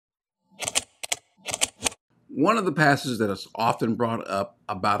One of the passages that is often brought up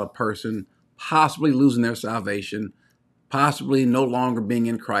about a person possibly losing their salvation, possibly no longer being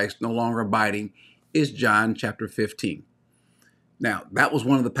in Christ, no longer abiding, is John chapter 15. Now, that was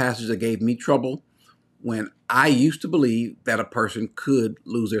one of the passages that gave me trouble when I used to believe that a person could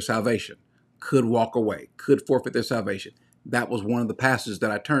lose their salvation, could walk away, could forfeit their salvation. That was one of the passages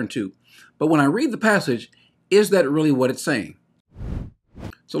that I turned to. But when I read the passage, is that really what it's saying?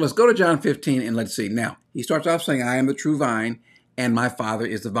 So let's go to John 15 and let's see. Now, he starts off saying, I am the true vine, and my Father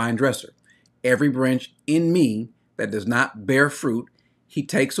is the vine dresser. Every branch in me that does not bear fruit, he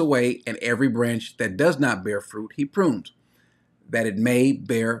takes away, and every branch that does not bear fruit, he prunes, that it may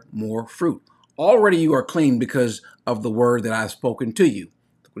bear more fruit. Already you are clean because of the word that I've spoken to you.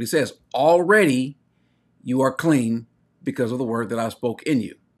 That's what he says. Already you are clean because of the word that I spoke in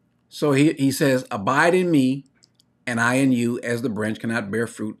you. So he says, abide in me, and I in you, as the branch cannot bear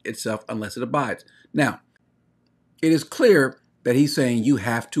fruit itself unless it abides. Now, it is clear that he's saying you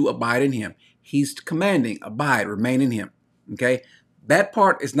have to abide in him. He's commanding, abide, remain in him. Okay? That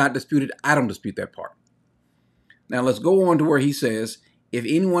part is not disputed. I don't dispute that part. Now, let's go on to where he says, if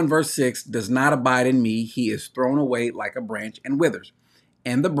anyone, verse 6, does not abide in me, he is thrown away like a branch and withers.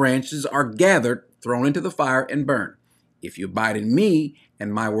 And the branches are gathered, thrown into the fire, and burned. If you abide in me,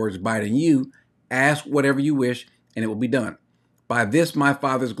 and my words abide in you, ask whatever you wish, and it will be done. By this my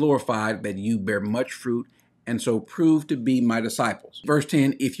Father is glorified, that you bear much fruit, and so prove to be my disciples. Verse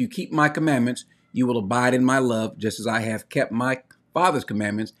 10, if you keep my commandments, you will abide in my love, just as I have kept my Father's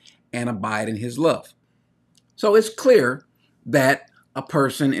commandments and abide in his love. So it's clear that a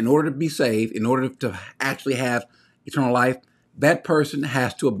person, in order to be saved, in order to actually have eternal life, that person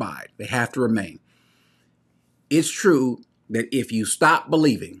has to abide. They have to remain. It's true that if you stop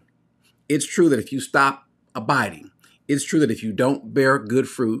believing, it's true that if you stop abiding, it's true that if you don't bear good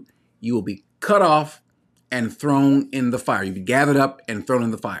fruit, you will be cut off and thrown in the fire. You'll be gathered up and thrown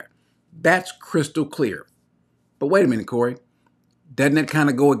in the fire. That's crystal clear. But wait a minute, Corey. Doesn't that kind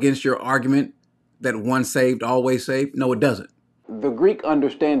of go against your argument that once saved, always saved? No, it doesn't. The Greek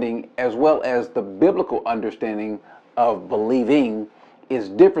understanding, as well as the biblical understanding of believing, is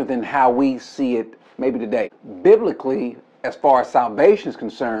different than how we see it maybe today. Biblically, as far as salvation is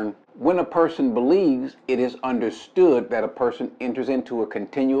concerned, when a person believes, it is understood that a person enters into a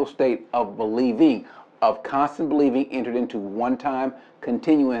continual state of believing, of constant believing, entered into one time,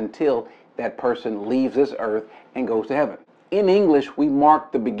 continuing until that person leaves this earth and goes to heaven. In English, we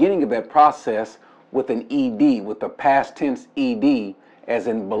mark the beginning of that process with an ed, with the past tense ed, as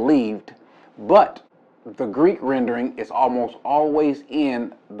in believed, but the Greek rendering is almost always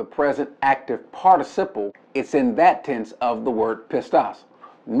in the present active participle. It's in that tense of the word pistos,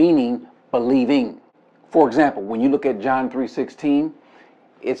 meaning believing. For example, when you look at John 3:16,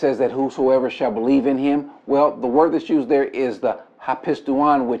 it says that whosoever shall believe in him, well, the word that's used there is the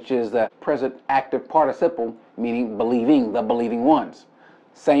hapistuan, which is the present active participle, meaning believing, the believing ones.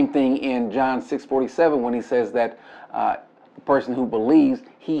 Same thing in John 6:47 when he says that the person who believes,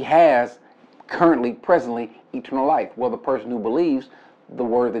 he has currently, presently, eternal life. Well, the person who believes, the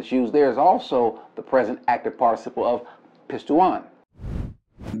word that's used there is also the present active participle of pistuan.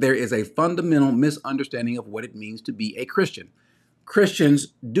 There is a fundamental misunderstanding of what it means to be a Christian.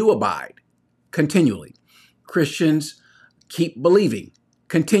 Christians do abide continually. Christians keep believing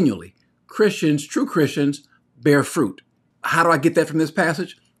continually. Christians, true Christians, bear fruit. How do I get that from this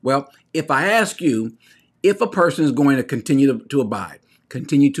passage? Well, if I ask you, if a person is going to continue to abide,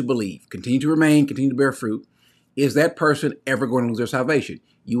 continue to believe, continue to remain, continue to bear fruit, is that person ever going to lose their salvation?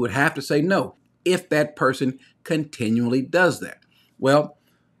 You would have to say no, if that person continually does that. Well,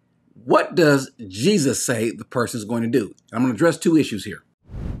 what does Jesus say the person is going to do? I'm going to address two issues here.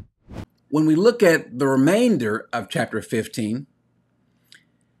 When we look at the remainder of chapter 15,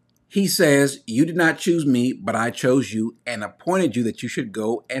 he says, you did not choose me, but I chose you and appointed you that you should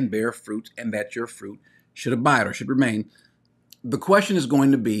go and bear fruit and that your fruit should abide or should remain. The question is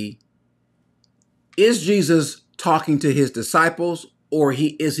going to be, is Jesus talking to his disciples, or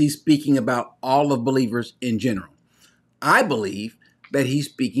is he speaking about all of believers in general? I believe that he's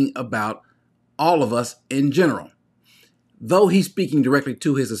speaking about all of us in general. Though he's speaking directly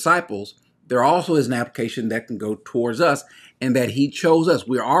to his disciples, there also is an application that can go towards us, and that he chose us.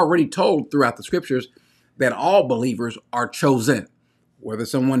 We're already told throughout the scriptures that all believers are chosen. Whether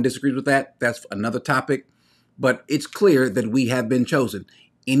someone disagrees with that, that's another topic. But it's clear that we have been chosen.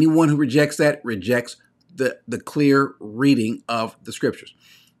 Anyone who rejects that rejects the clear reading of the scriptures.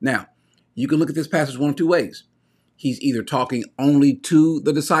 Now, you can look at this passage one of two ways. He's either talking only to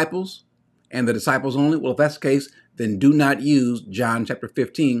the disciples and the disciples only. Well, if that's the case, then do not use John chapter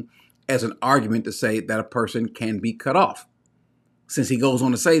 15 as an argument to say that a person can be cut off, since he goes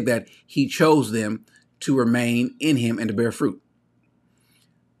on to say that he chose them to remain in him and to bear fruit.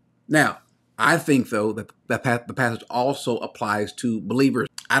 Now, I think, though, that the passage also applies to believers.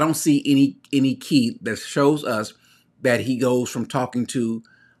 I don't see any key that shows us that he goes from talking to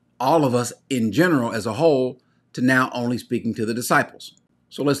all of us in general as a whole to now only speaking to the disciples.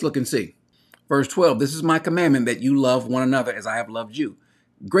 So let's look and see. Verse 12, this is my commandment, that you love one another as I have loved you.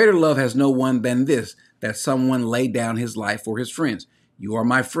 Greater love has no one than this, that someone lay down his life for his friends. You are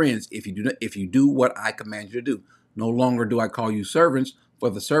my friends if you do what I command you to do. No longer do I call you servants, for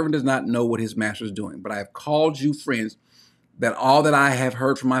the servant does not know what his master is doing. But I have called you friends, that all that I have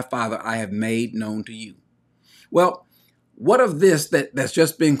heard from my Father I have made known to you. Well, what of this that's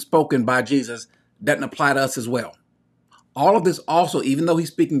just being spoken by Jesus doesn't apply to us as well? All of this also, even though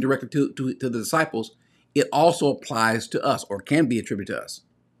he's speaking directly to the disciples, it also applies to us, or can be attributed to us.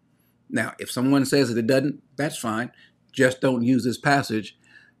 Now, if someone says that it doesn't, that's fine. Just don't use this passage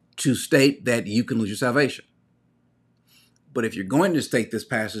to state that you can lose your salvation. But if you're going to state this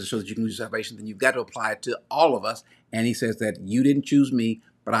passage so that you can lose your salvation, then you've got to apply it to all of us. And he says that you didn't choose me,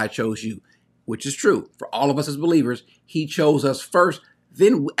 but I chose you, which is true. For all of us as believers, he chose us first.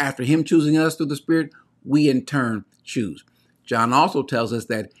 Then after him choosing us through the Spirit, we in turn choose. John also tells us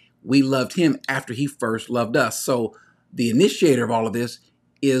that we loved him after he first loved us. So the initiator of all of this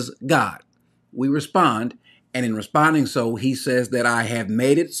is God. We respond, and in responding so, he says that I have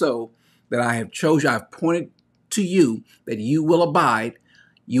made it so, that I have chosen, I've pointed to you that you will abide,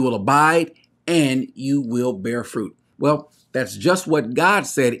 and you will bear fruit. Well, that's just what God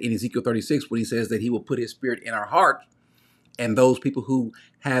said in Ezekiel 36 when he says that he will put his Spirit in our heart, and those people who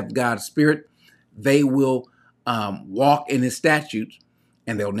have God's Spirit, they will walk in his statutes,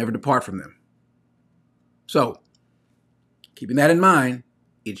 and they'll never depart from them. So, keeping that in mind,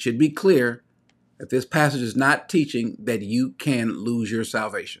 it should be clear that this passage is not teaching that you can lose your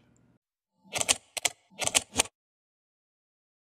salvation.